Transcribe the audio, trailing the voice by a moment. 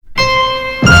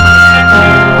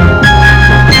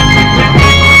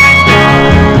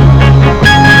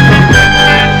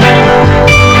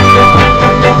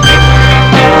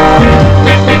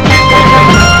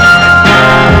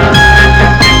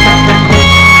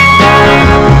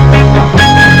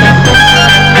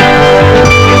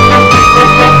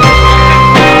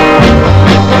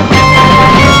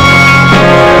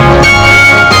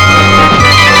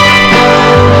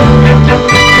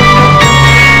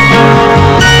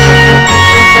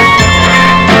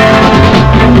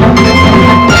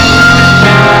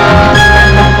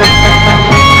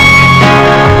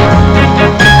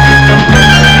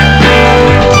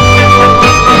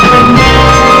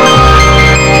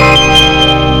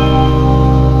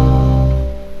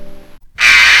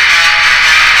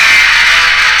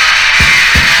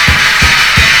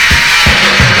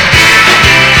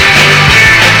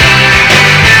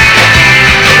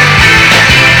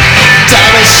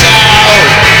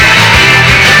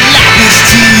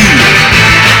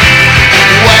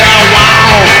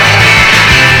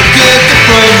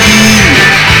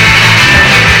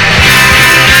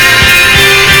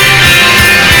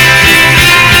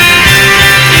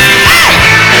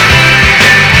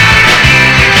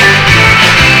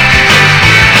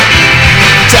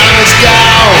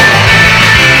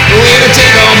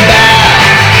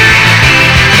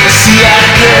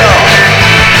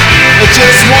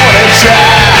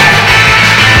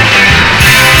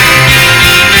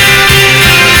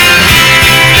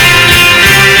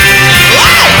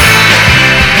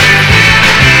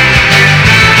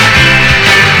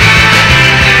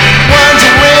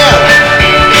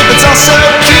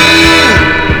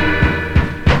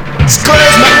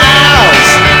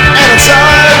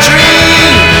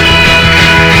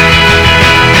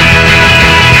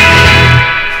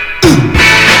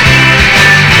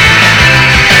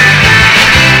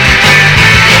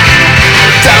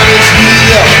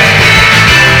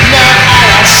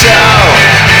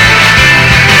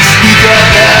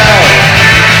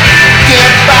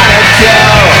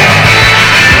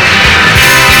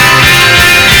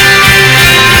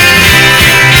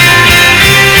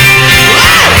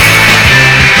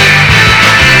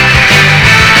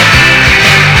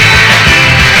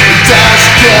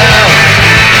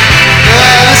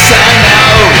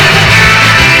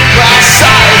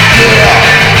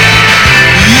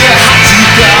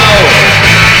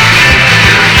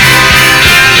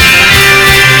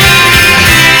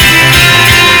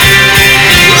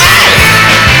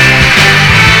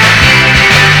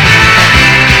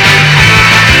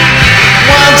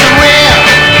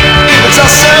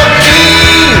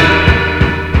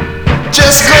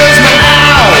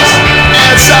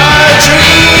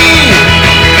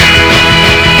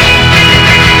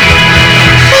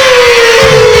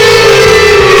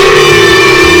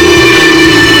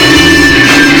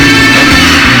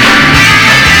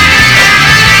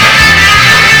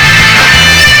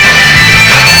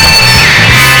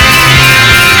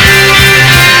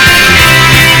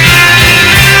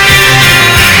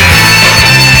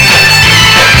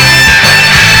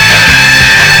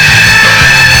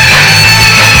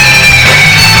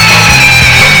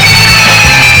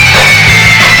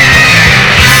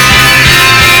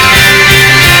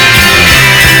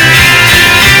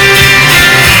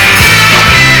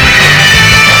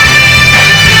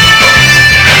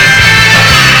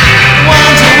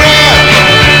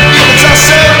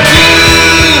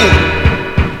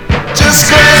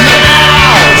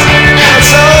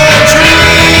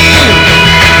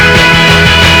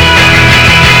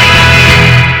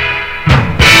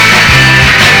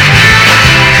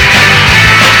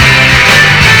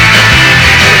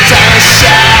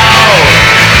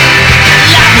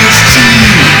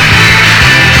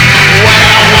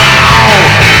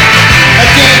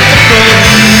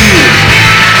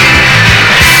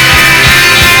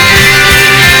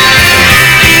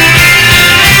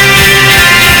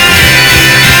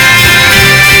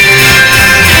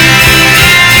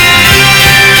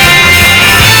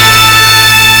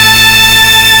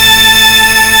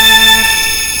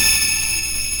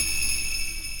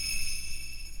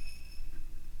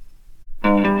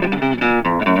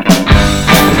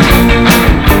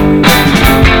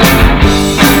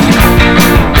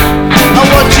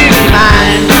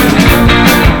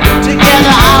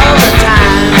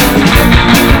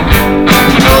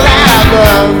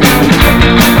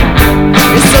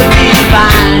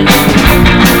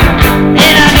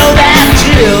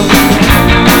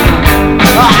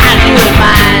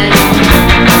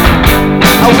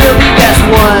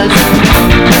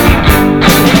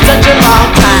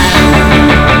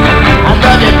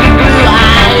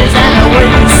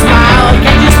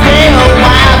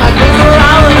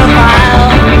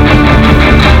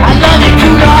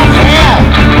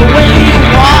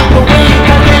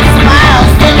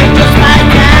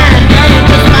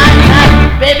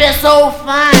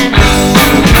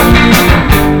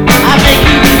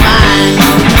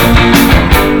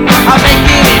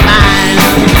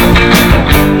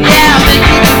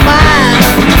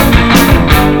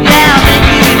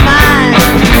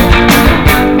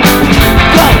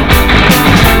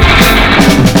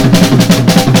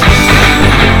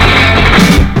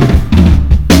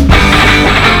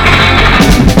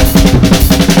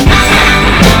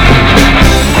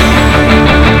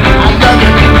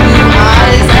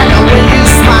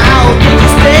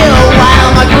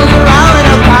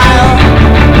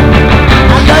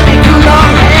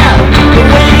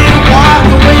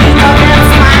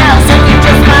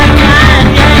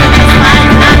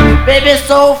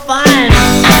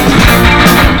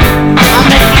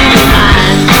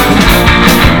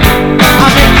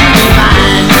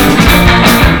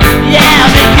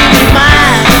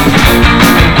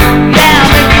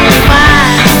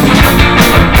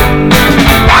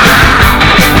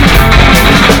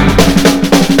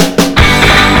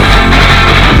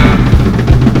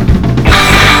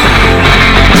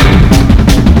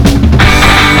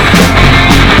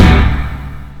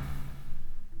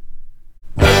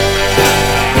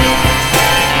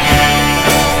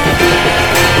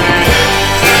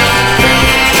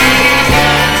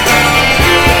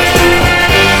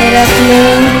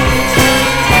afternoon,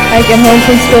 I get home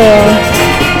from school.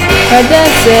 My dad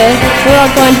said, we're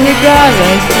all going to the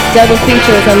drive-in. Double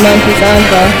feature with a monkey's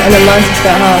uncle and the monsters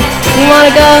got home. You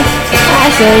wanna go? I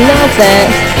said, no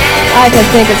thanks. I can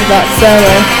think it's about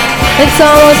summer. It's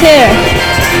almost here.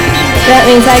 That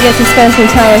means I get to spend some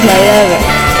time with my lover.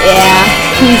 Yeah,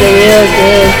 he's a real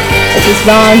dude. With his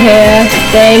long hair,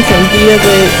 bangs, and beater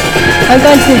boots. I'm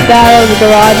going to the Battle of the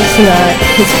Garages tonight.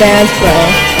 His band's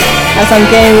playing. As I'm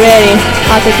getting ready,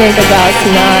 all to think about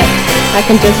tonight. I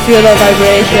can just feel the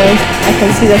vibrations. I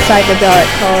can see the psychedelic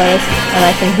colors, and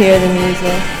I can hear the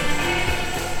music.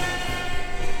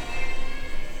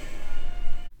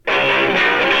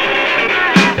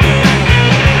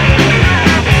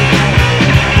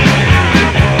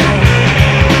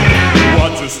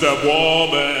 Watch your step,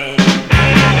 woman.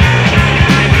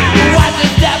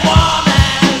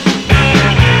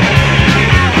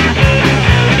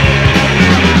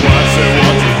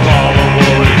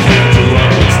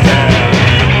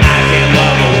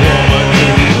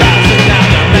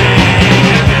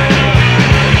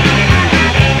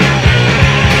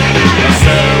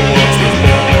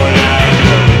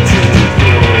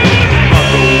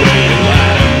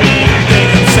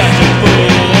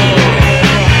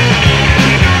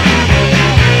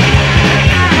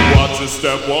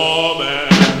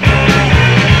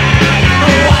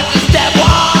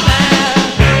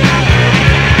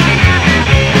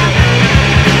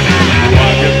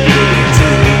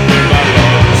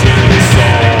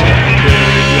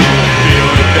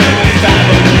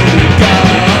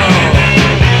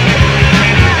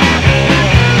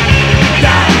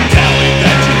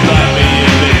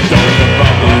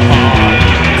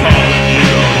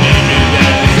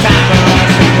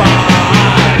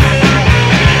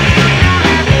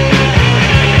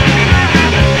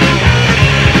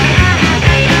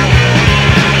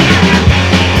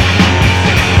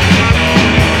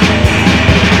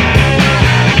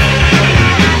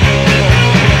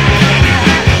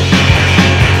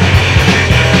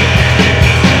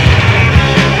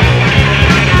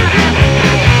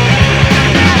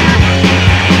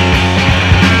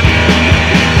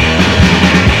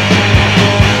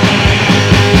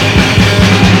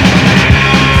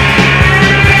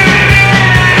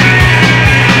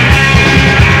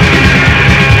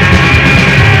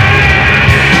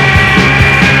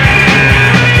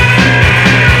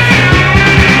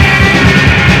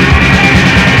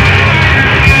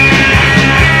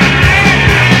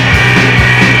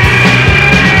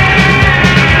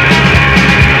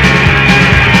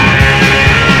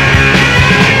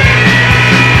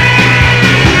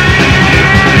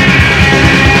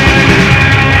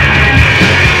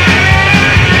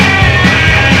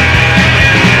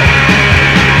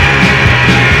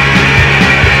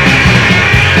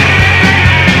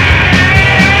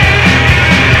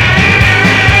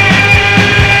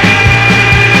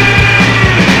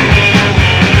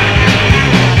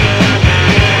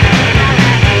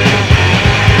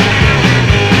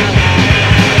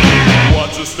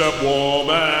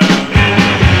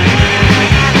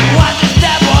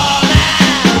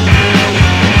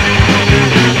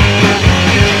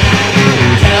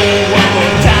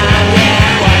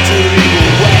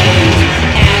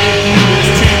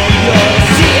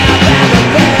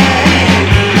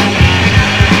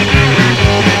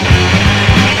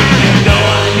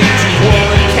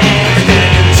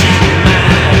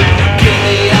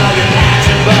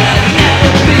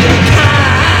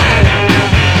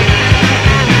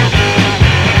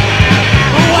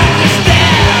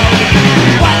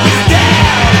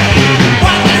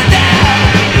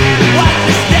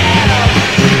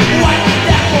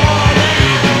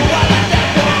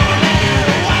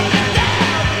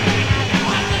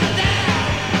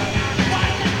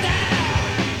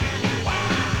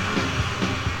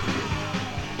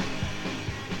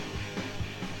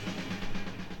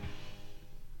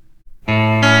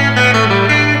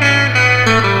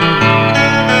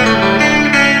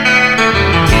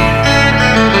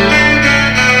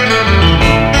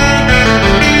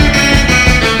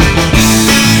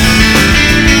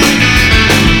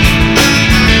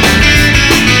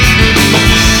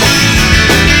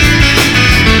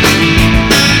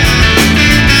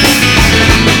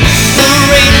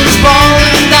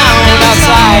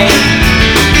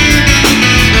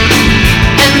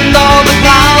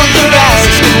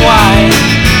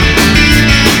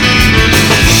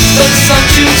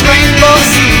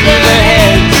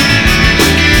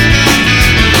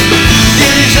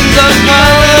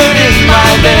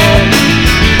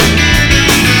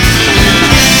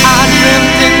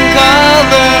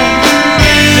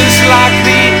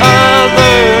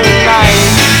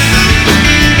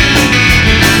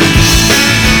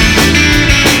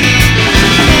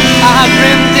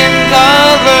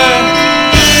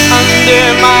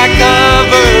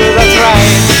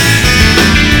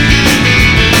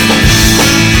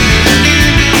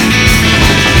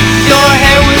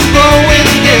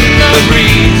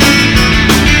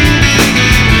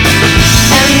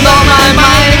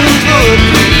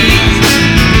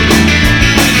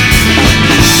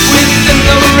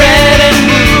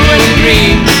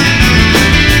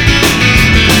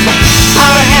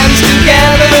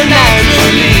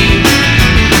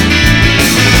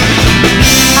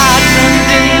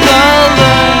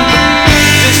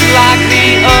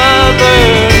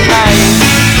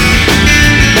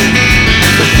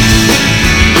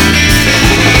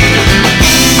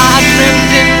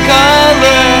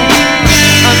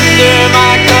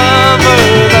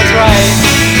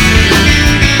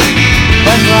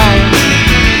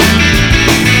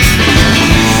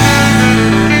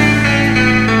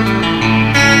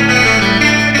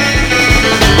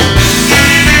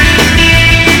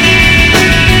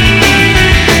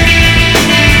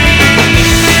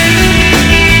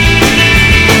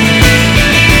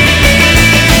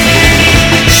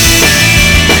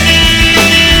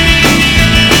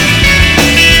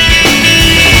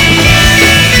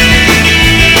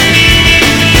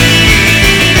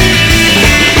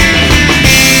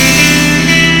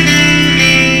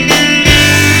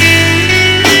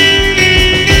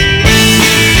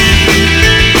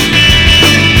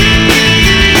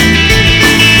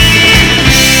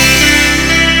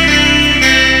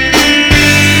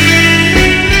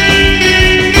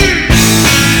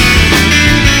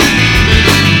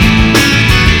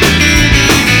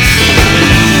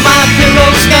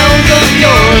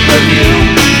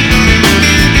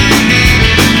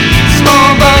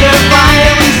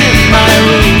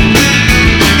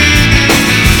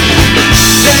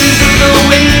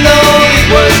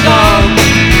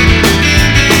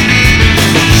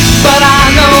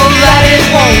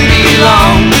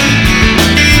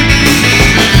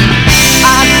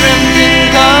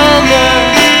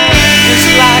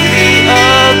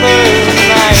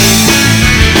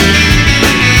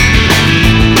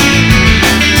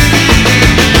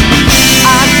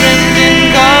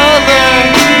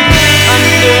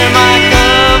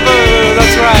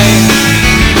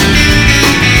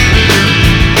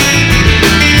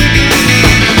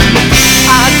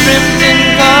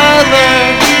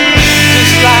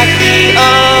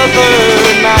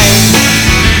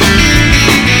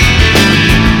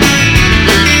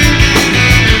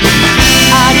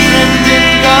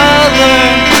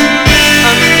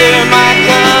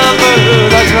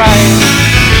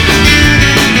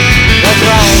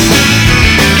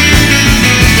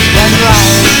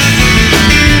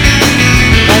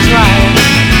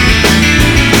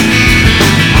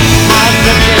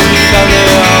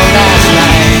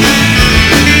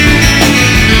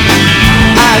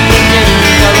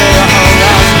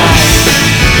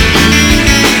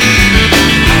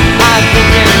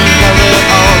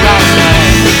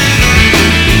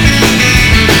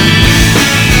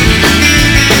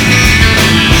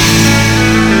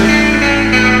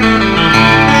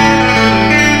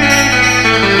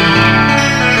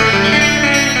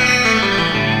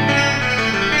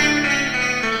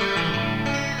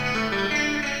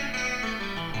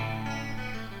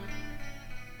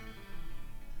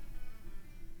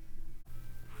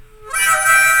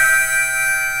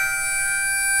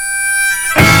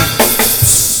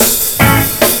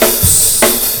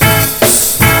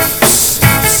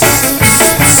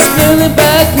 Cooling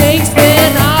bug cakes,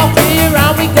 then off here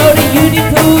on we go to Union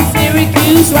Pool,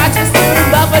 Syracuse, Rochester,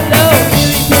 Buffalo,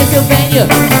 Erie, Pennsylvania,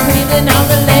 Cleveland on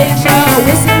the lake shore,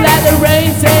 whistle at the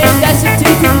rain, saying that's a to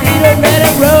Toledo, let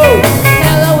it roll.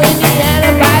 Hello,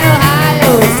 Indiana, by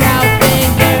Ohio, South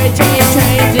Bend, Gary,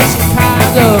 trains in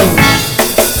Chicago.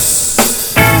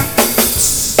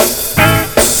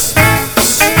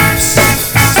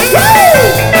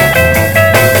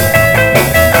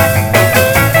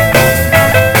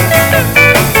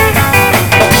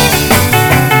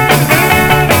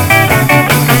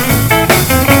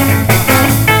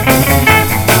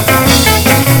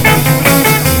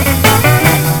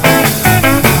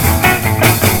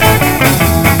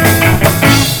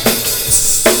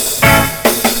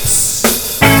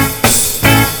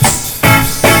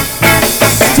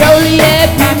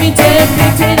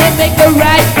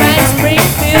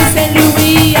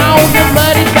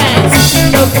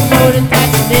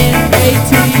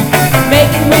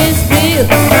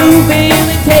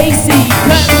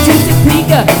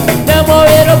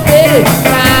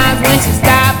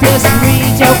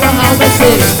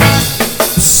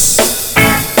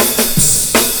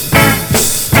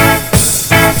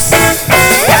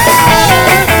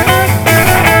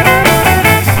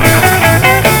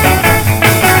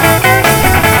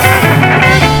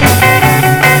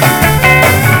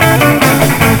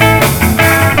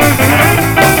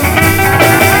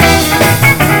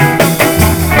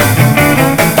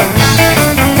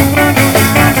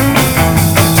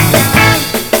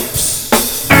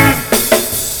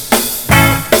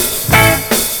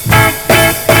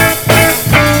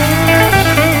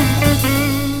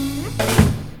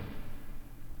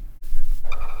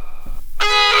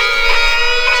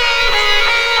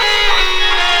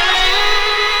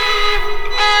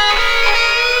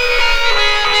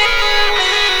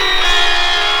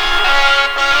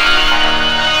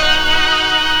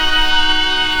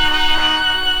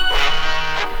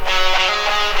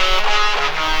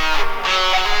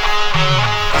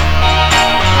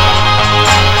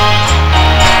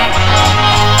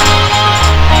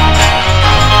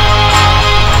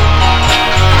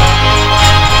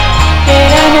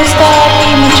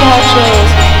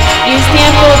 Y es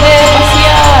tiempo de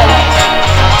pasear,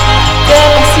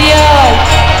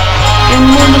 el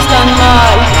mundo es tan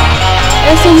mal,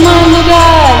 es un mal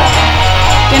lugar,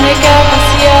 tiene que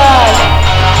pasear,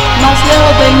 más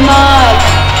lejos del mar,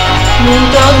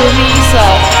 mundo de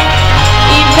risas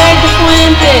y verde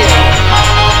fuentes,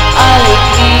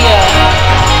 alegría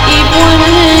y buena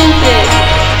gente,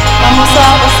 vamos a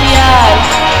pasear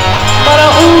para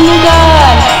un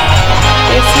lugar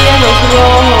de cielos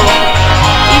rojos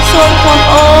y sol con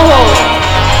ojos,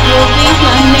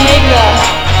 lloviznas negras,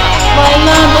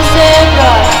 bailando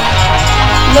cerca,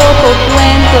 locos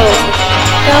cuentos,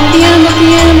 cambiando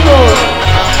tiempos,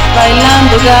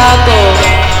 bailando gatos,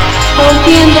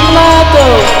 rompiendo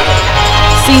platos,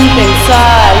 sin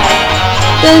pensar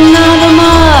de nada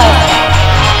más,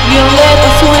 violeta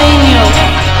sueño,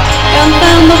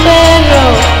 cantando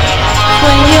perro,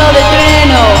 sueño de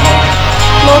treno,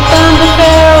 flotando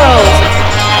perros,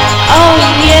 oh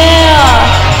yeah.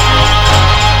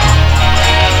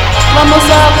 Vamos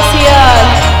a pasear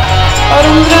por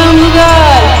un gran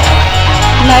lugar,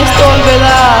 la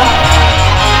historia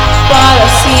para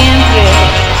siempre,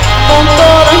 con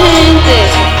toda gente,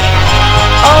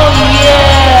 oh yeah.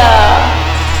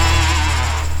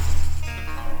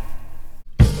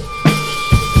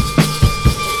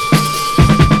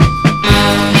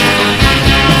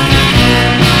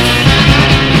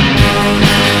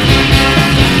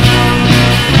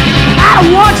 I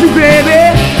don't want you, baby.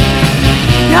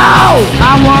 No,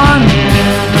 I want.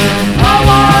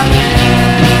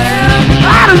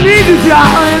 I don't need you,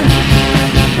 darling.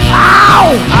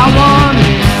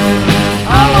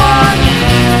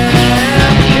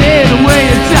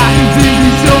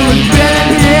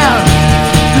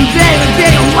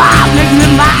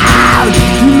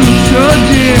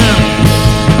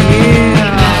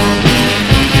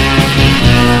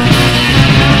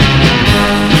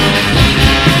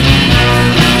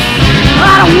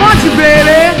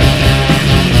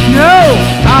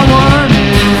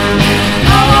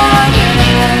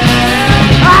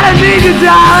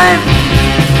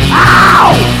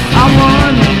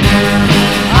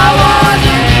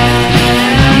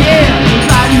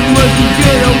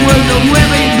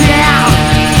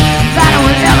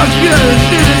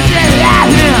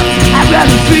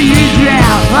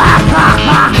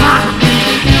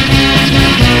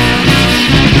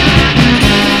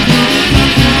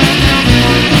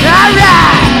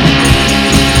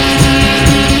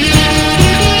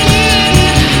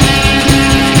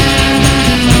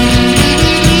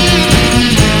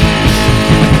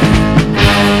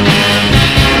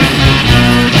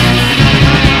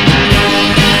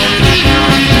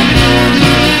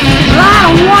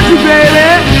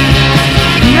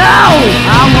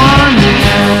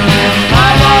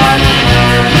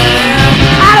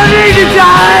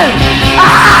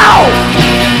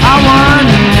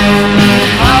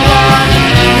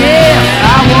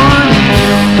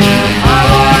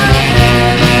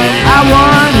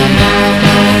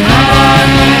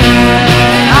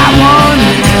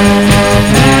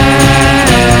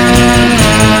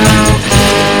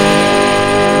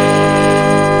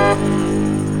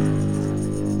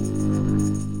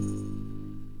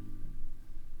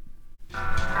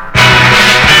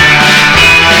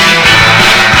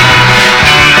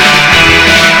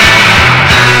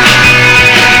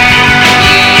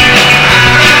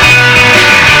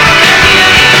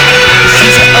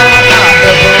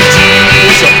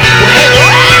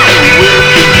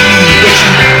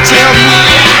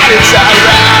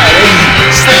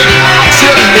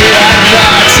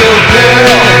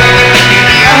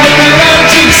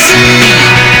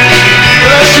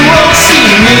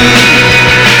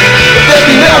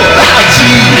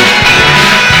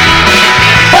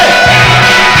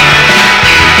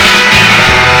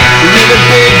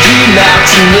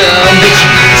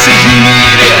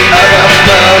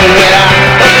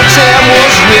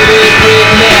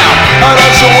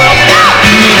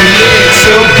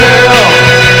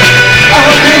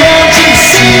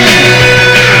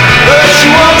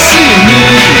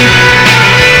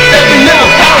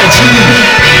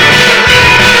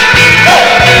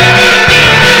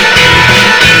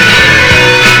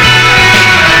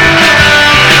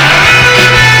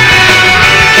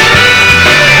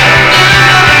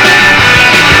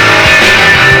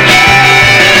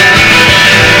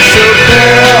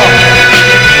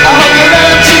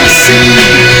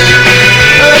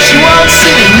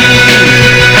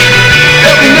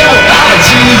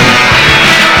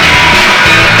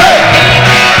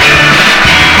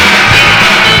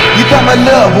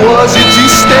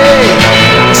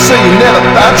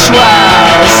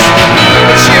 twice.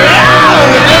 But you're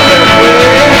out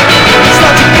everywhere.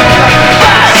 Start to go like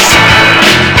fast.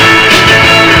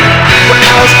 Well,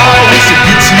 I was always so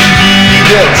good to you.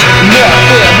 There's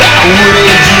nothing I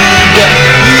wouldn't do. But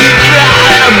you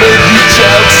cried, I made you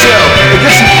choke. So I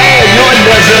guess you had your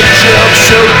another joke.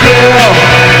 So girl,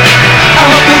 I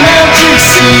hope you learn to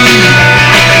see.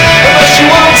 Unless you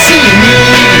won't see me,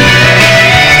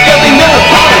 there'll be no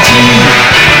apology.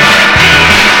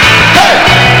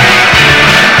 Hey!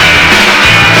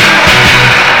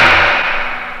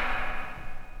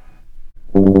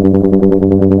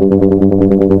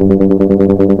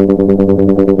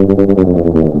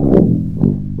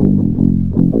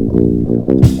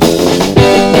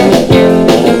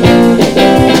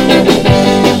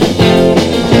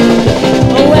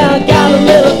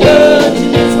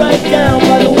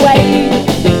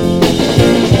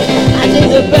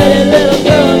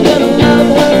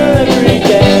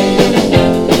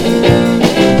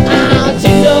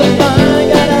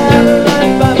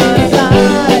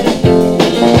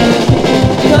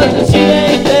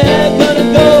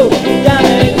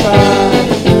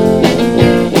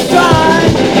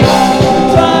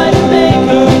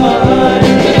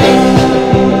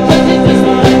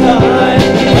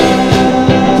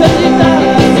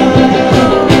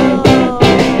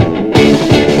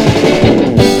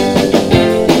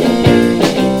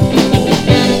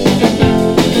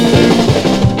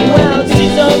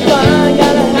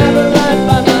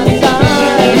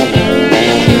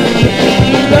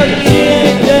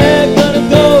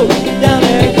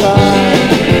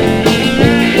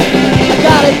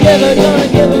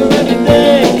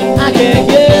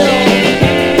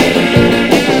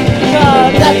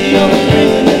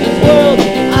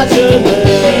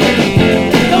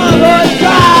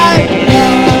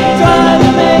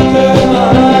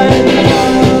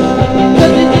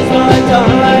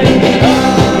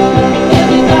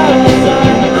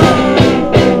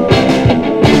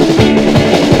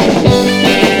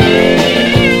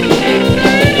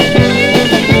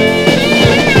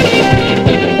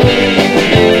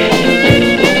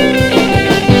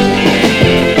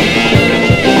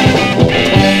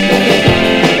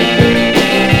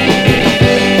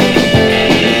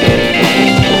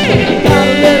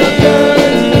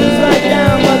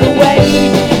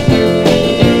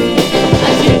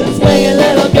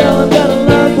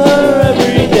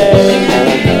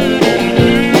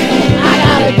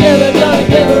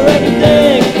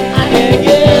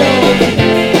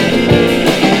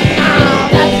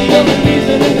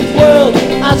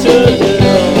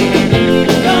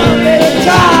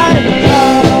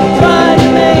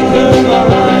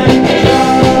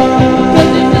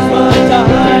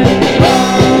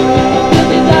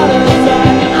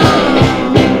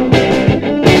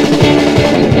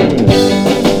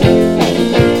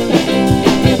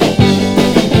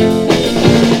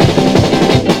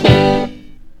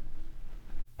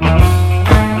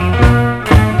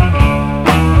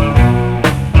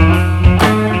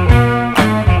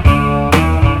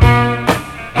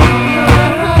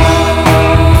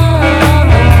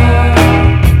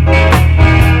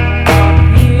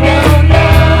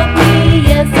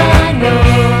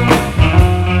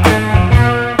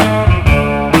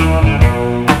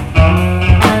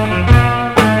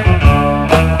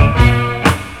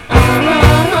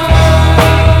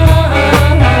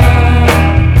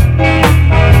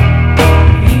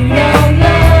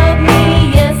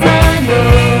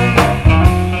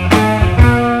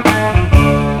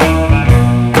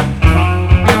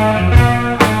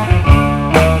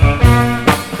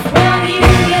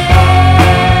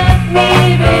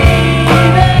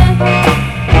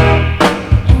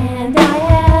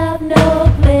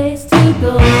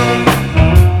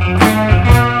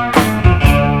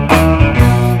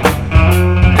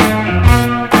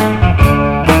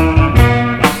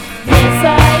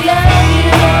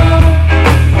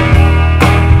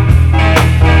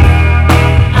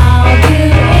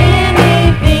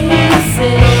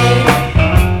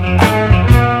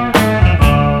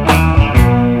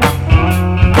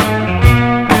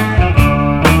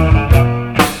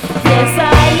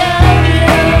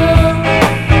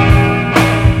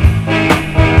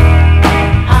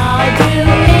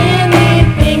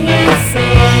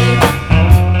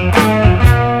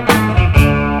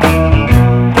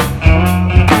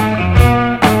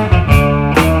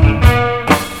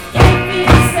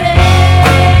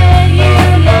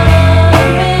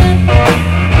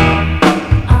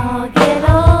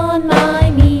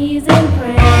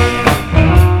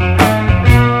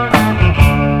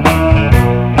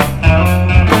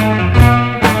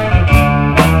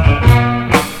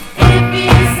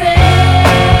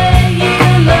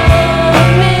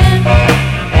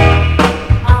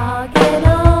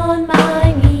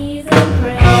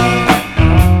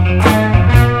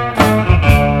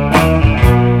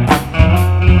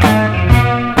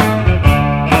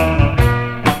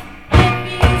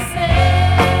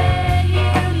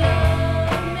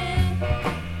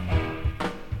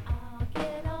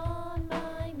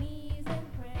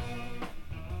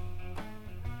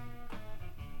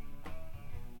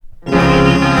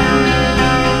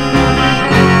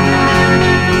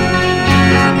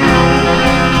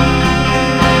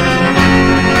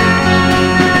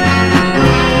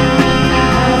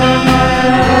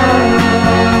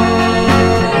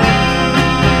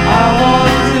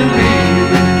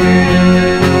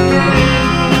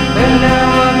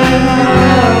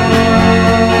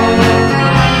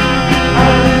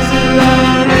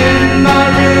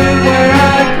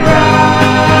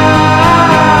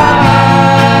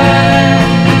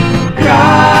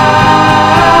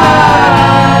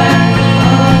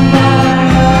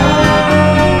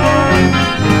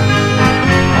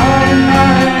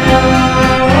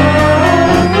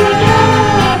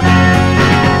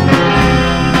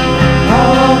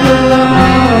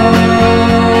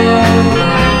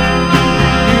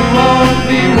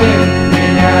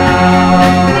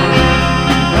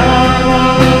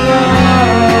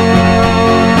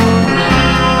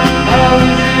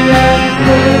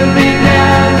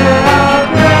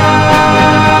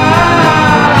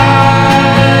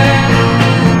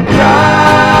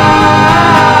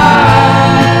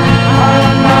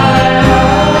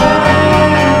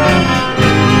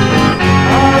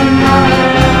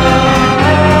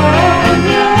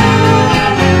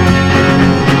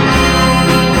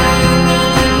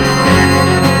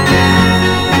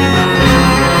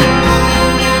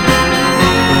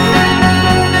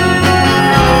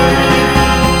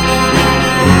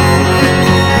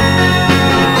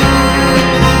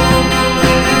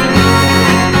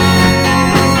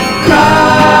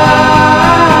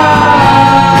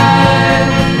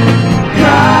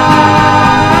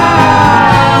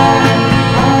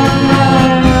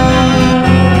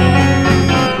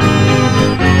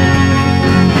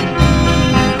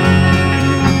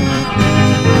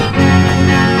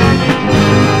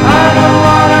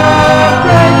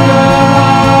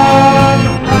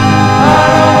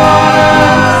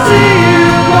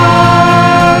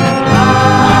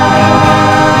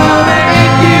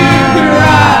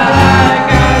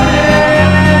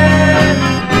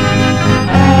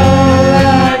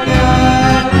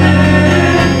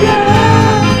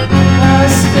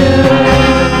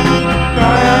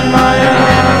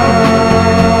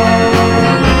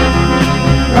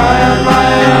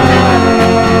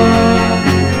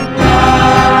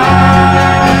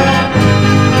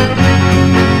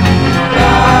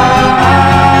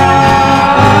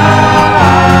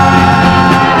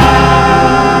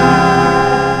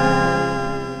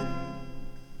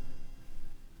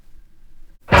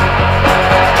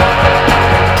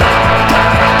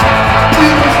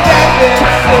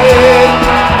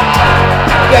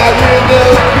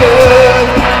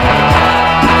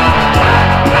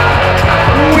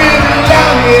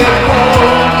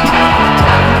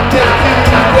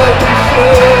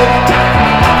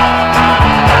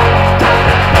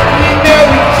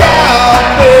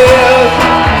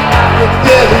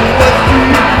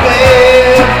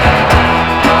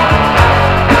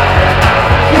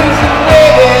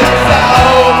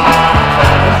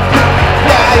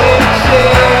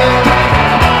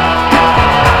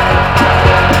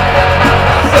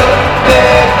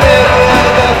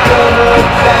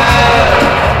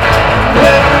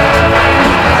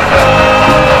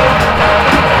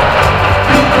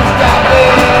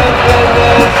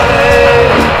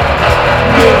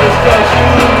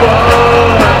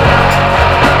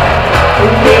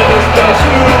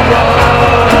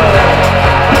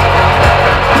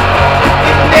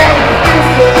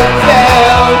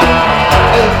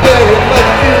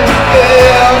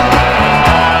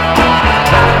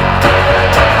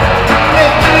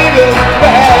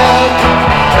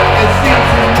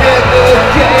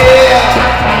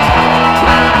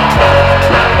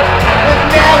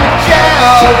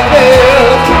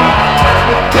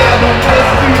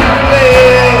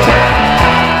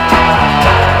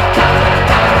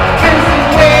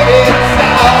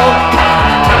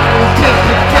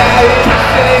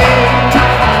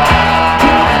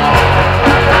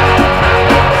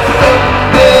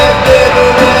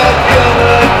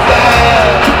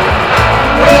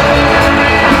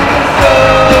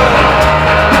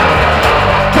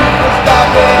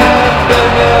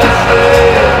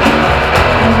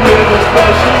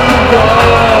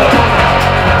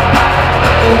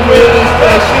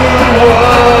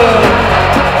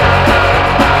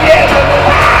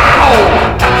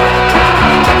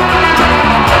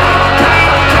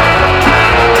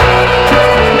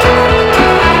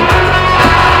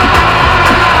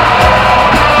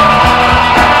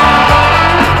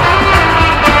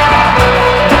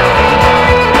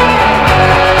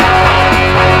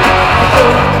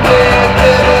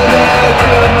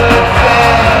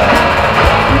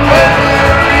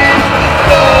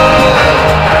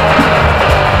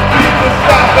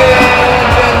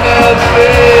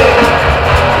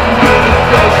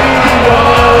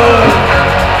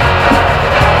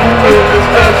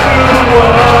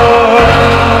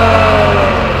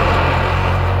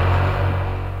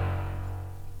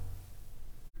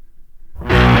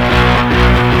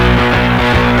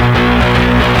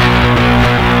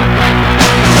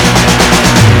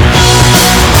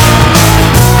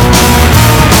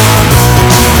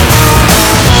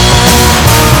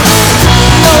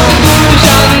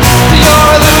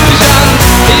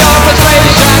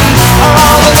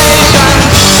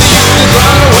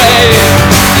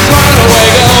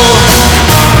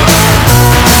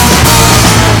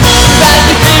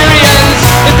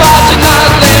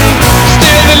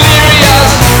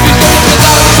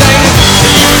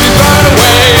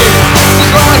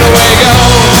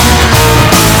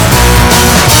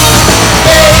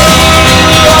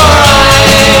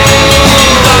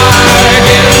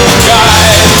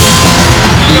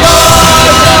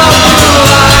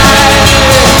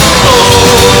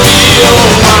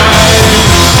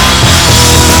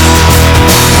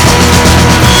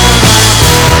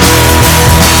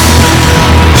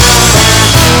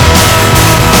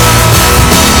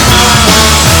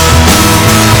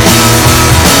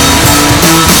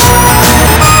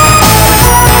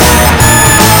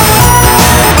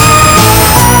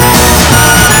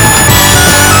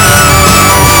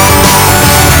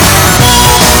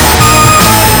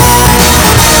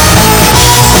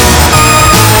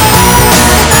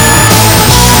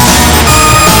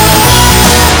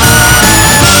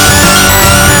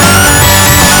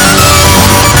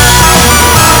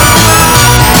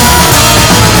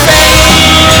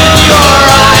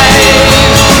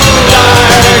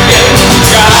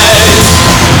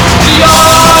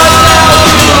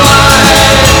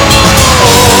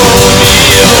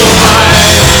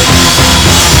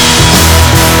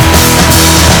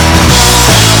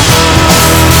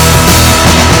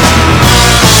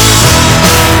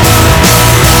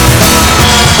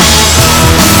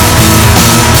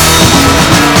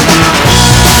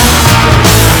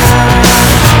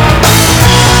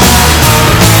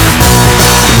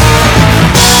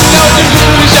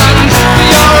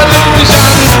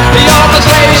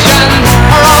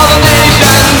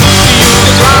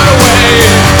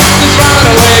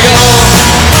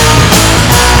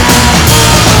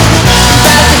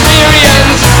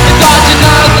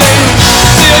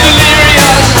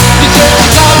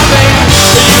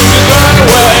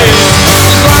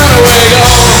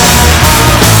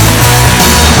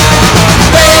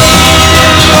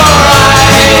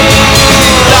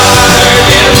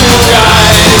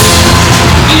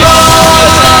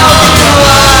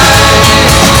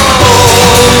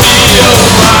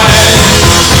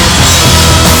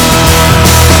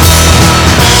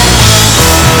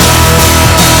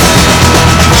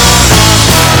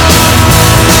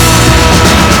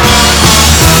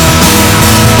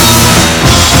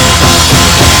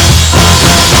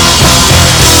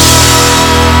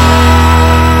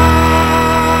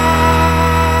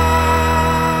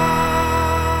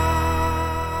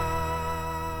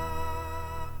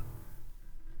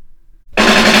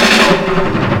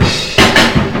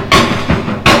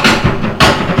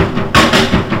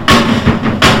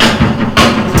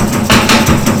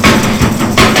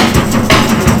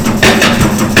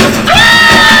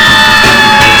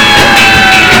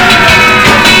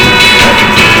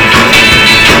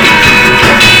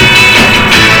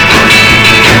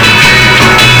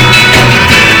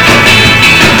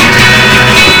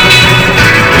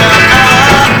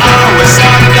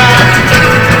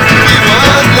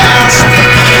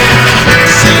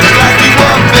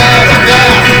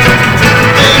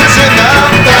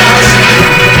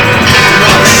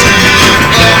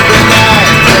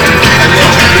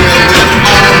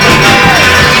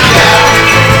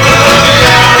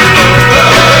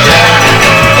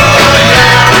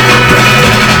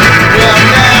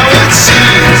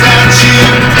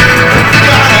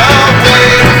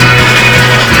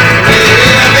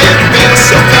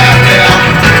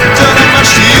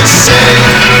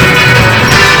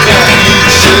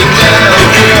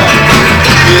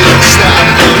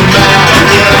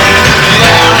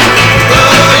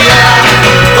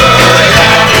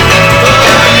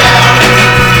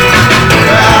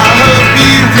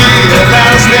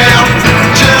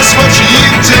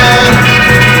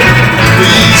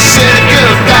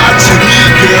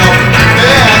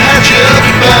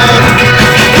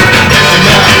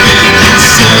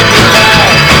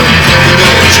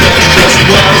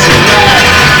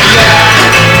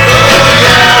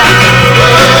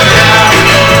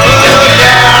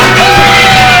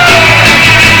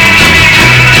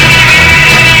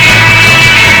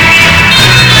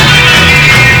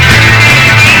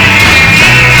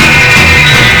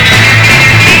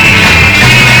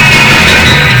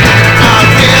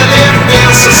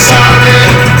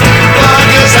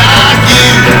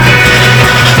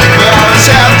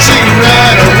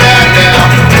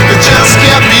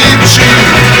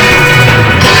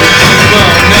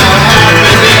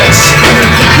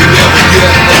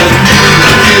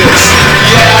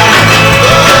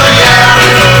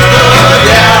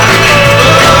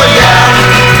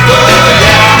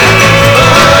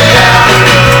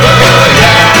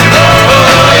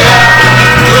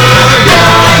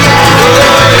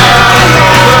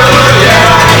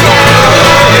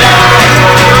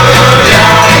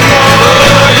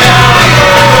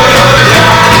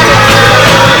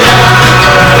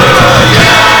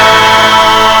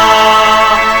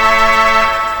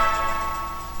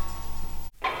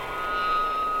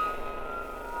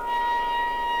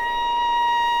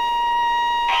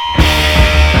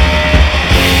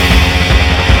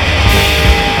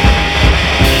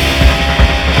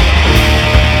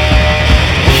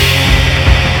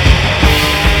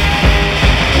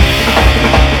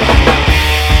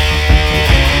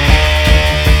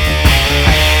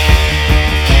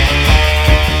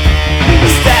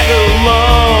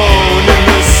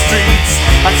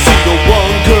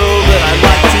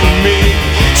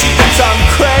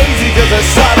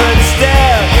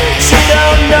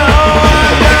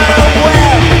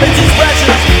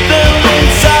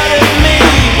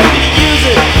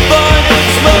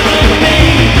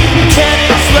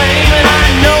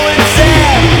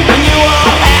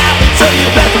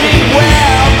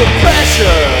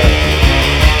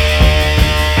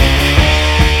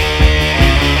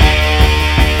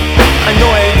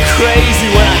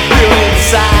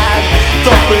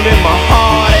 beating in my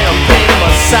heart and a pain in my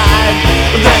side.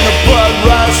 Then the blood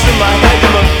rushed from my head to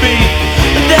my feet.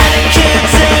 And then it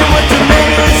kicks in with the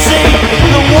see.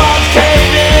 The walls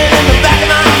cave in the back of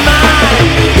my mind.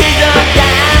 He's up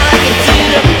down, I can see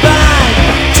the bind.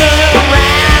 Turn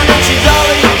around and she's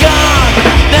already gone.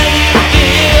 Then you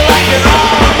feel like you're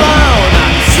all alone.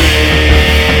 I see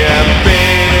and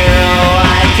feel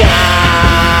like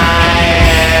I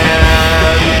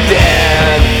am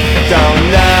dead. Don't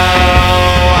know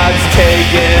what's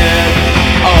taking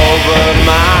over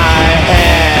my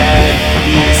head.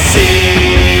 You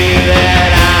see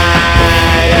that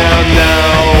I don't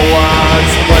know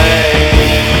what's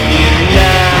playing. You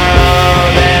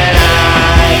know that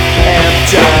I am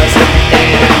just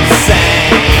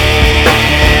insane.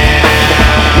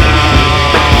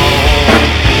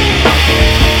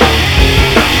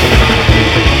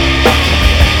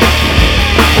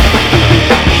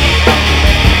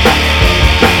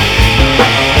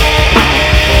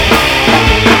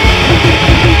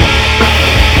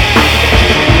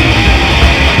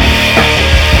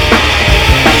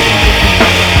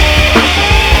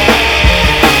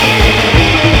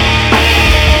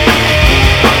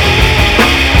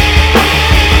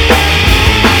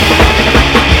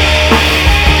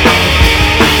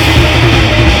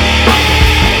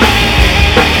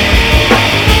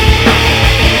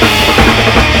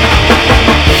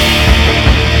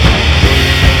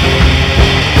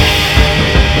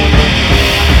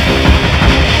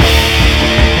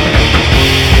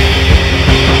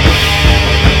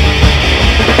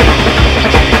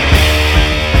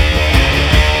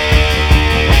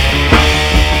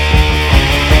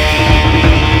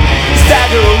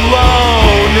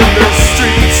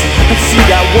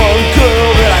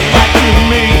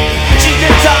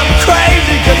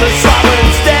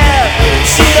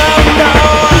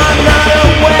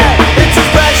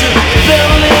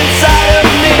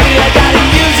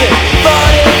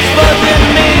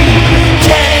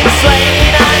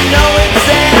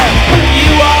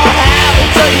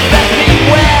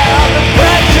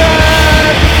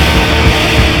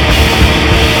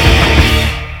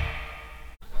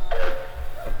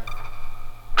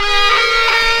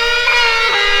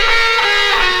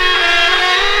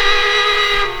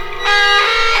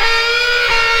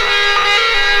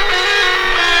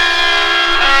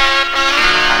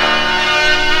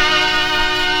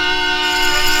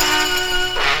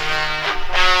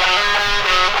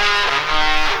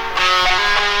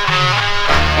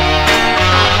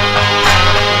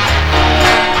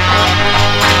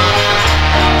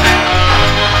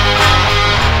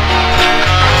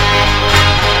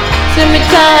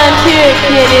 Summertime's here,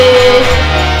 kiddies,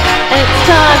 and it's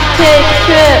time to take a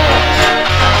trip.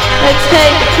 Let's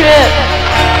take a trip.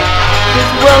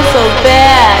 This world's so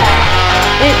bad,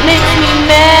 it makes me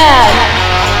mad.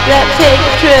 Let's take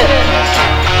a trip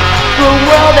to a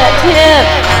world that's hip,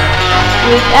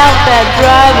 without bad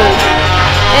drivers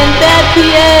and bad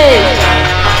PAs.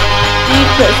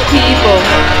 Depressed people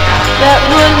that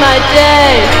ruin my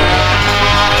day.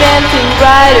 Dancing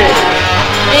riders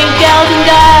and gals and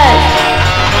guys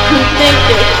who think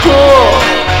they're cool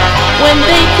when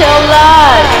they tell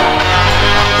lies.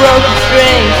 Broken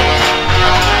strings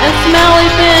and smelly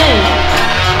things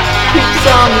creeps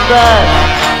on the bus,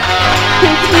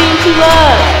 can seem to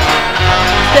us,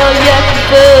 sell yucky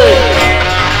food,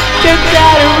 jerks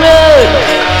out a road,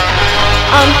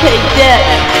 unpaid debt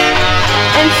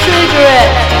and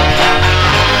cigarettes,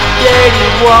 dirty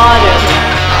water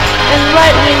and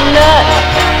right-wing nuts,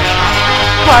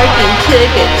 parking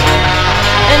tickets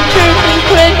and turf and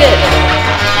cricket.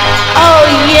 Oh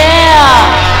yeah!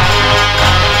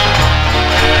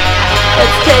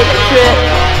 Let's take a trip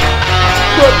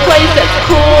to a place that's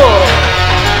cool,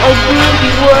 a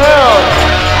groovy world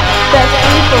that's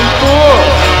free from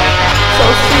fools. So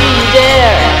see you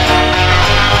there.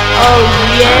 Oh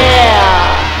yeah!